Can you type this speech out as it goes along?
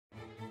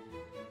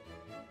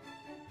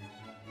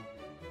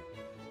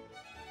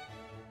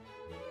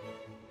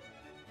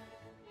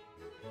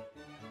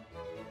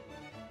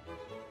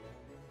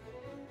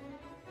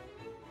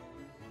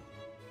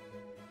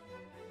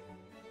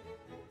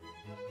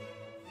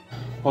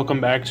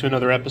Welcome back to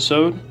another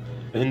episode.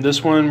 In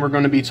this one we're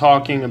going to be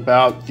talking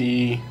about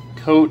the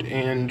coat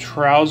and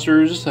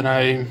trousers that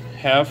I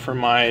have for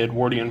my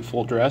Edwardian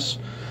full dress.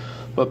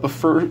 But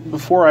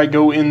before I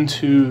go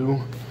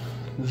into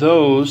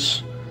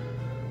those,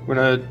 we're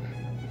going to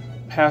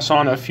pass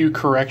on a few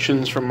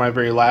corrections from my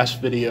very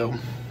last video.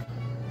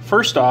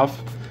 First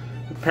off,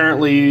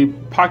 apparently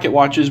pocket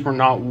watches were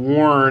not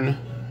worn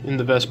in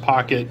the vest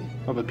pocket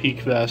of a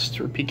peak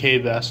vest or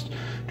PK vest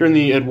during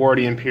the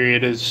Edwardian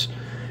period, as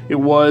it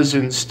was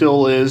and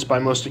still is by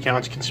most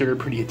accounts considered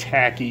pretty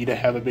tacky to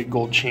have a big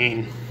gold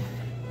chain.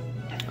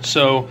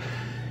 So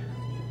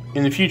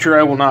in the future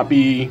I will not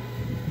be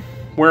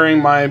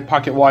wearing my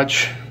pocket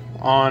watch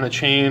on a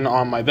chain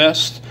on my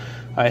vest.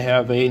 I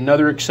have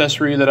another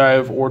accessory that I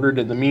have ordered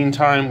in the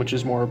meantime which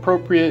is more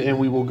appropriate, and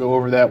we will go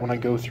over that when I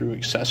go through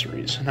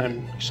accessories, and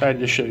I'm excited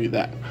to show you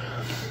that.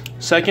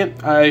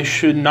 Second, I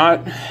should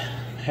not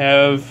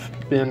have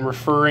been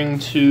referring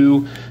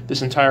to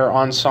this entire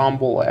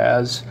ensemble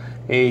as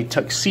a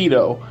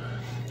tuxedo.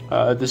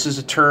 This is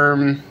a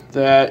term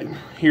that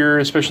here,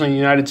 especially in the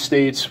United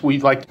States, we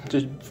like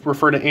to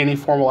refer to any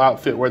formal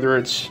outfit, whether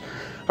it's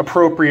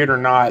appropriate or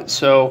not.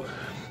 So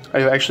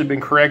I've actually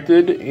been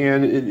corrected,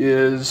 and it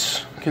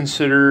is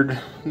considered,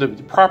 the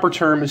proper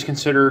term is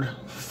considered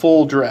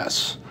full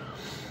dress.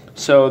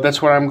 So that's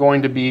what I'm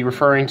going to be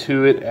referring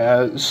to it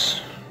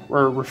as,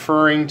 or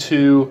referring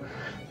to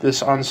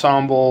this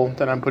ensemble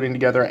that I'm putting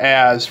together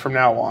as from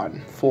now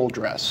on, full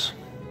dress.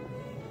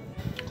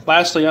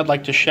 Lastly, I'd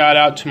like to shout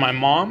out to my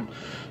mom,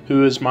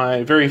 who is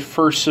my very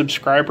first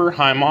subscriber.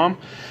 Hi, Mom.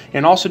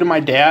 And also to my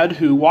dad,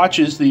 who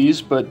watches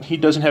these, but he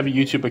doesn't have a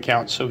YouTube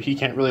account, so he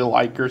can't really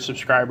like or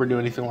subscribe or do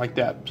anything like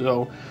that.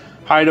 So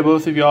hi to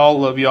both of y'all.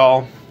 Love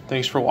y'all.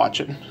 Thanks for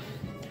watching.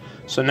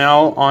 So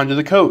now on to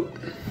the coat.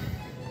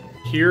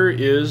 Here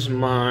is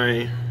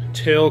my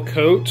tail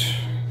coat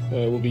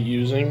that I will be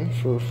using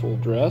for full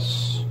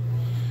dress.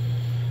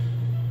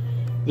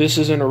 This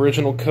is an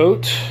original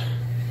coat.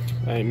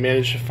 I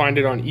managed to find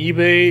it on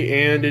eBay,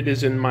 and it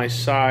is in my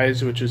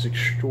size, which is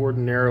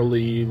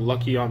extraordinarily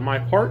lucky on my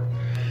part.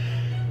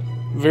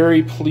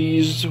 Very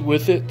pleased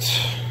with it.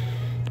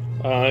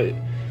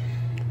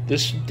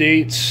 This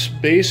dates,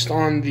 based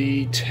on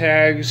the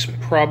tags,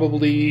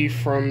 probably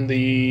from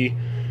the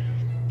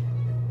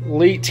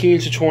late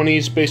teens to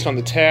 20s, based on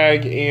the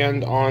tag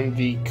and on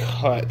the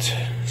cut.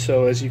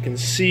 So as you can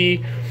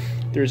see,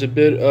 there's a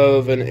bit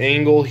of an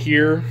angle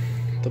here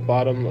at the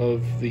bottom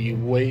of the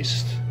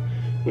waist,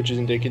 which is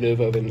indicative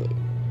of an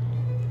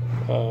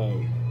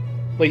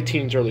late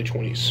teens, early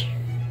 20s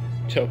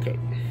tailcoat.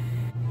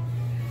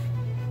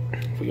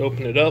 If we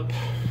open it up,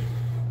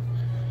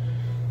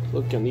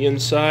 look on the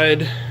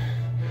inside,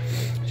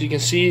 as you can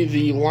see,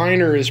 the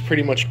liner is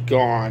pretty much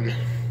gone.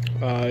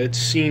 It's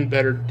seen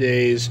better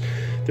days.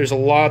 There's a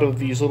lot of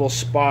these little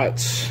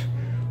spots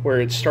where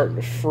it's starting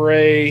to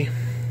fray,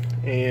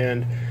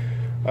 and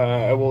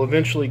I will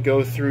eventually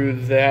go through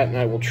that and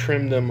I will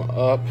trim them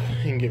up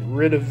and get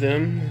rid of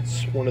them.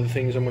 It's one of the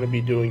things I'm going to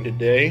be doing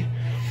today.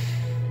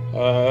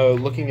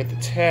 Looking at the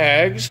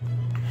tags.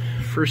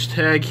 First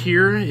tag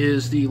here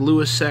is the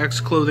Lewis Sachs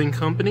Clothing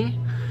Company.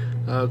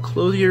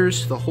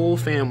 Clothiers to the whole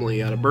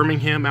family out of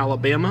Birmingham,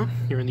 Alabama,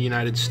 here in the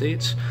United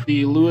States.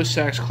 The Lewis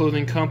Sachs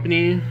Clothing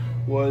Company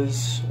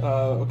was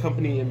a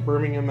company in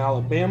Birmingham,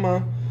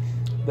 Alabama,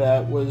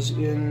 that was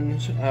in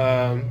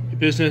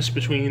business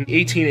between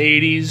the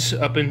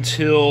 1880s up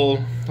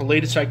until the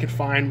latest I could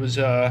find was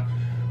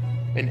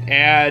an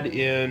ad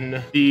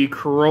in the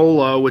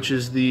Corolla, which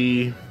is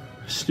the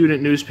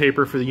student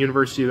newspaper for the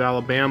University of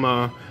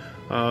Alabama,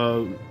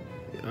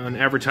 an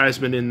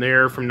advertisement in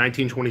there from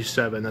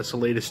 1927. That's the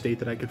latest date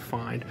that I could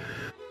find.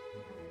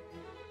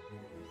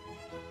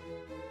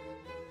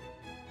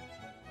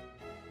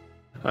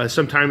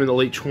 Sometime in the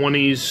late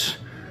 20s,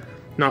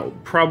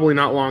 probably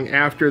not long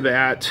after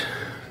that,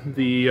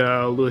 the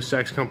Lewis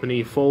Sachs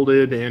Company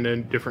folded and a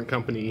different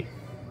company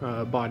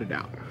bought it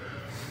out.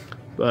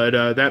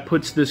 But that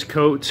puts this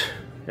coat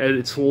at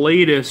its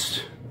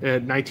latest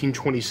at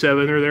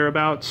 1927 or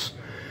thereabouts,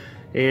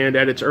 and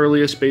at its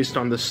earliest, based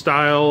on the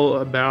style,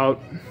 about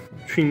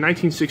between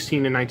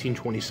 1916 and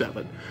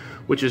 1927,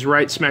 which is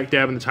right smack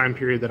dab in the time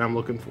period that I'm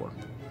looking for.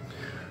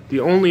 The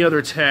only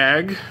other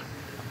tag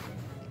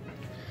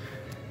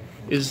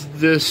is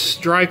this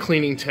dry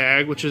cleaning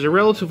tag, which is a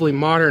relatively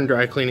modern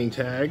dry cleaning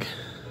tag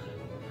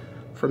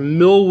from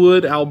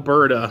Millwood,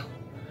 Alberta.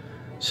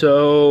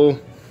 So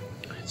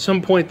at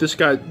some point this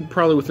got,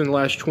 probably within the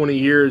last 20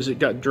 years, it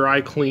got dry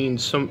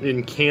cleaned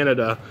in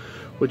Canada,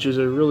 which is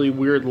a really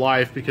weird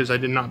life because I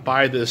did not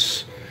buy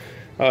this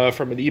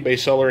from an eBay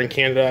seller in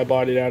Canada. I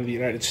bought it out of the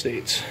United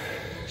States.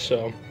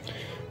 So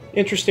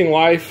interesting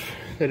life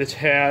that it's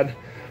had,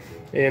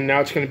 and now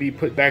it's going to be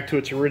put back to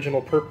its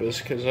original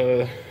purpose because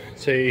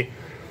it's a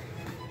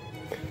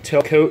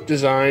tailcoat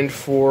designed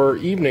for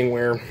evening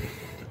wear.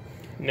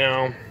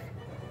 Now,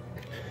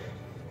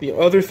 the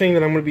other thing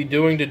that I'm going to be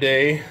doing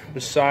today,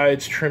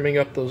 besides trimming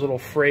up those little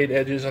frayed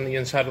edges on the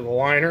inside of the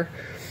liner,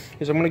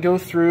 is I'm going to go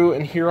through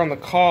and here on the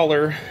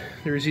collar,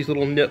 there's these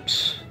little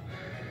nips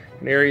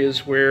in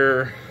areas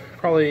where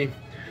probably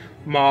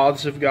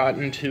moths have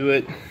gotten to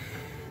it,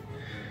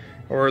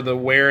 or the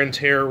wear and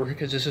tear,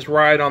 because this is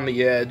right on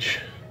the edge.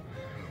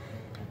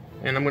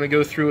 And I'm going to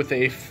go through with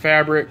a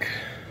fabric,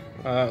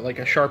 like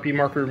a Sharpie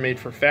marker made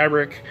for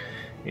fabric,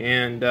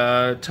 and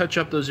touch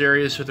up those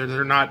areas so that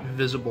they're not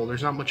visible.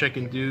 There's not much I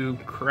can do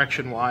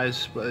correction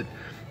wise, but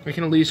I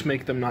can at least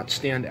make them not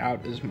stand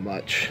out as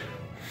much.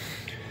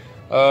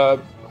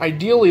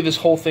 Ideally this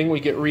whole thing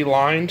would get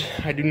relined.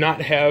 I do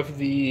not have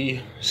the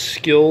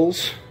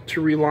skills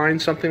to reline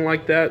something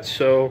like that,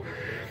 so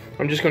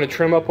I'm just going to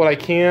trim up what I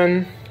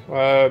can,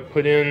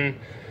 put in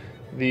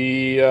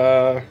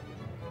the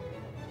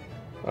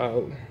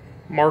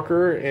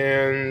marker,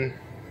 and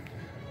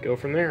go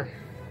from there.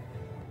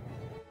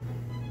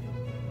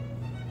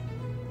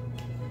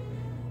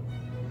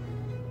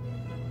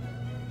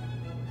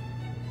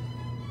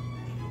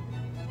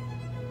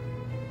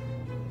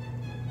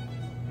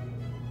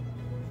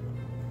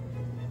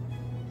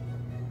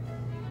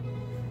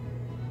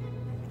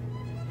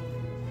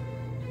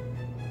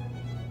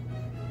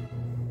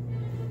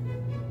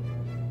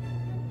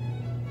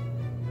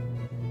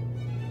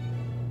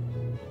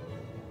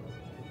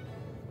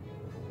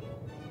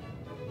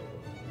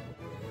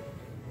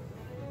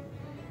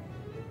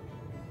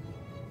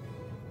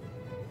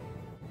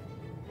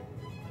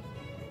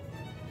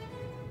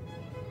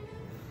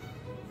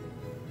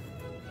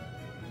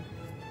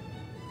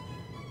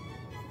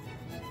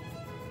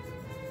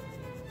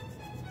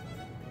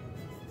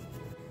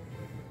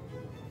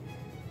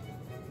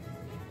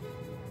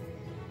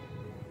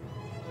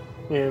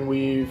 And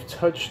we've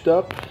touched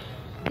up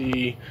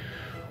the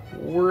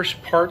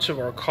worst parts of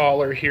our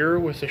collar here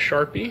with a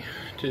Sharpie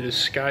to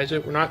disguise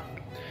it. We're not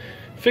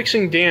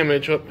fixing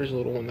damage. Oh, there's a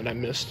little one that I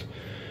missed.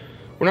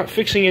 We're not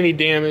fixing any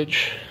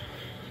damage,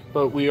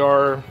 but we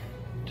are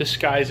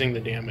disguising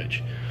the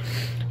damage.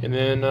 And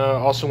then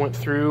also went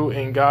through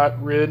and got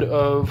rid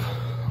of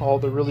all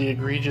the really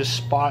egregious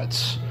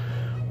spots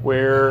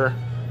where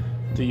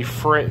the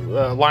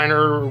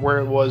liner where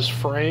it was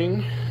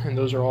fraying, and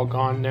those are all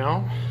gone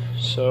now.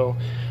 So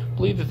I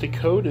believe that the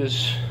coat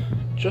is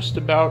just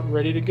about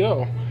ready to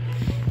go.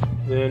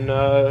 Then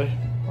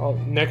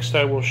next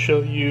I will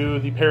show you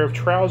the pair of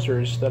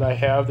trousers that I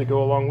have that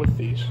go along with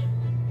these.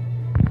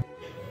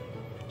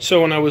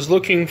 So when I was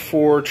looking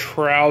for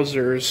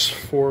trousers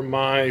for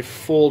my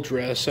full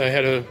dress, I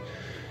had a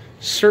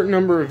certain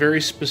number of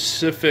very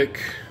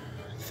specific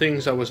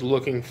things I was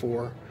looking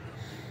for.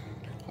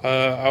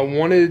 I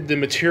wanted the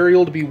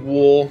material to be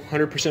wool,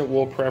 100%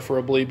 wool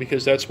preferably,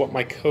 because that's what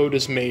my coat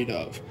is made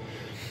of.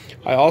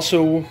 I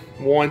also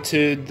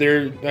wanted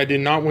I did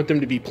not want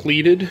them to be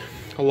pleated.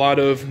 A lot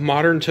of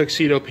modern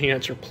tuxedo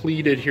pants are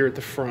pleated here at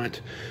the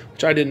front,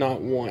 which I did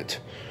not want.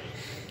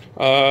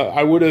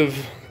 I would have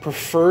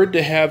preferred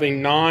to have a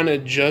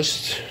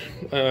non-adjustable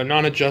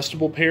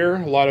pair.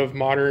 A lot of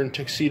modern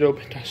tuxedo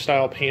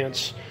style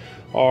pants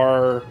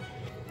are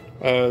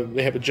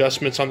they have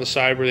adjustments on the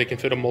side where they can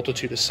fit a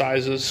multitude of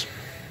sizes,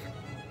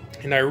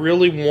 and I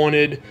really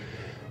wanted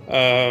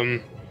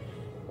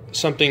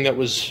something that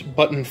was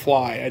button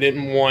fly. I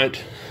didn't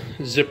want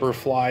zipper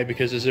fly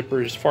because the zipper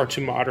is far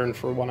too modern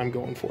for what I'm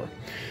going for.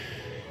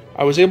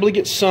 I was able to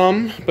get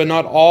some, but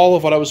not all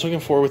of what I was looking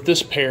for with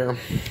this pair.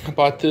 I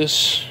bought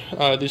this.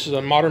 This is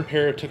a modern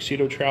pair of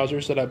tuxedo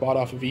trousers that I bought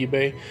off of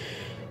eBay.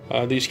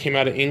 These came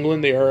out of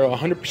England. They are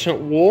 100%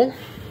 wool.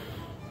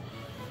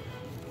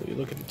 You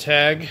look at the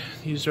tag.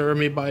 These are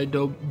made by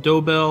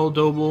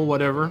Doble,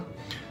 whatever.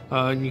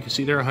 And you can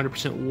see they're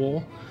 100%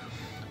 wool.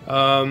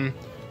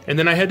 And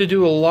then I had to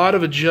do a lot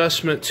of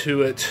adjustment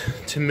to it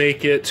to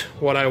make it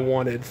what I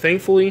wanted.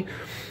 Thankfully,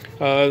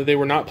 they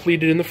were not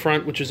pleated in the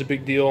front, which is a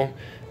big deal.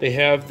 They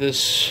have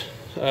this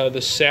the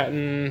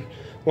satin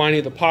lining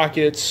of the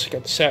pockets,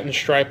 got the satin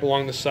stripe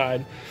along the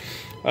side.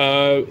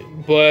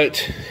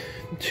 But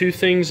two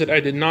things that I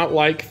did not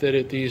like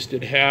that these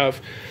did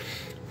have.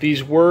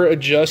 These were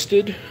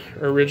adjusted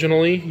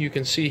originally. You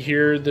can see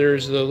here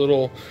there's the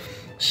little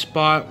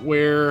spot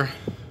where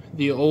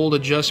the old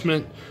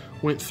adjustment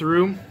went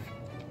through.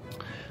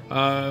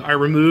 I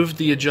removed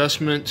the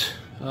adjustment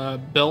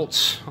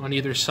belts on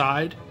either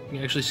side. You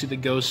can actually see the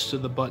ghosts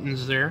of the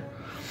buttons there.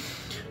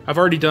 I've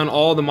already done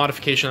all the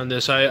modification on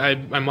this. I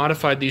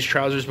modified these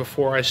trousers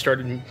before I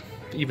started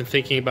even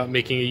thinking about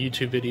making a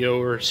YouTube video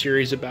or a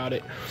series about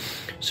it.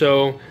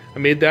 So I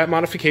made that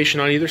modification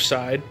on either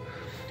side.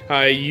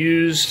 I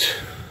used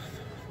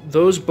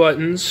those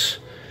buttons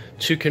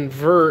to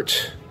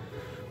convert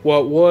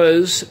what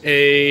was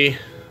a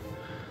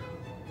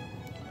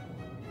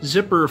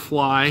zipper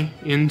fly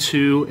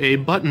into a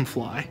button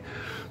fly.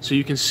 So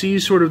you can see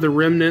sort of the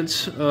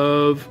remnants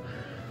of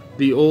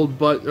the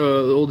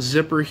old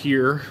zipper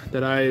here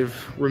that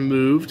I've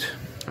removed.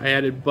 I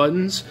added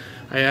buttons.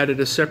 I added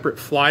a separate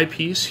fly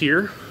piece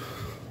here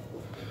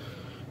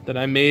that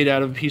I made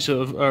out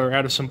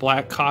of some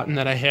black cotton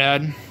that I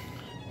had.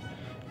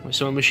 My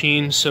sewing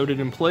machine sewed it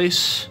in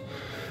place.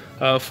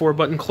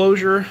 4-button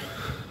closure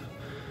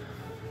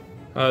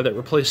that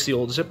replaced the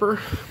old zipper.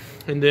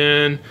 And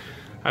then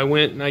I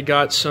went and I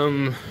got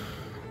some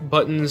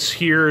buttons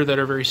here that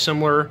are very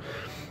similar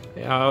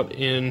out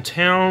in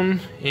town,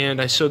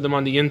 and I sewed them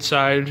on the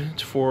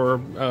inside for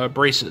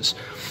braces.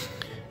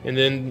 And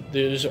then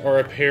these are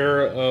a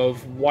pair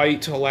of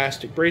white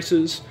elastic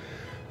braces.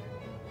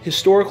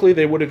 Historically,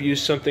 they would have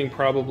used something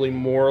probably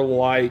more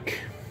like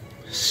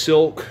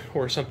silk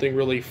or something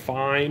really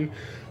fine.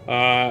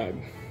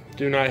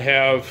 Do not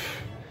have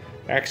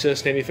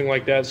access to anything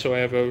like that, so I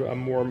have a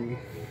more,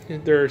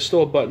 they're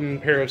still a button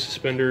pair of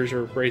suspenders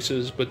or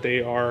braces, but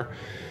they are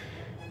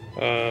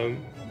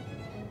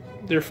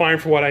they're fine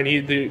for what I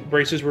need. The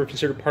braces were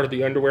considered part of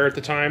the underwear at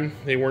the time.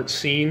 They weren't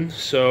seen,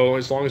 so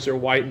as long as they're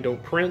white and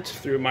don't print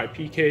through my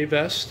PK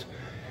vest,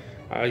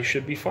 I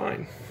should be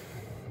fine.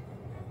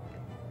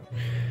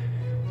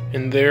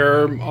 And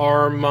there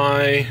are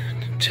my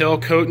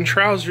tailcoat and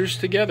trousers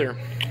together.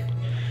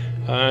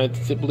 I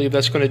believe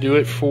that's going to do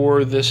it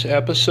for this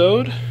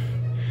episode.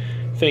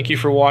 Thank you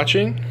for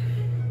watching.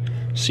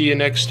 See you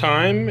next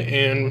time,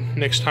 and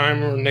next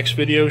time or next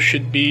video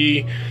should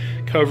be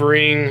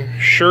covering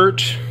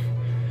shirt,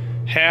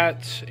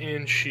 hat,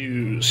 and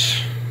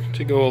shoes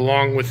to go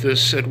along with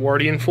this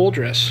Edwardian full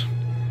dress.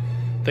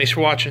 Thanks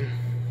for watching.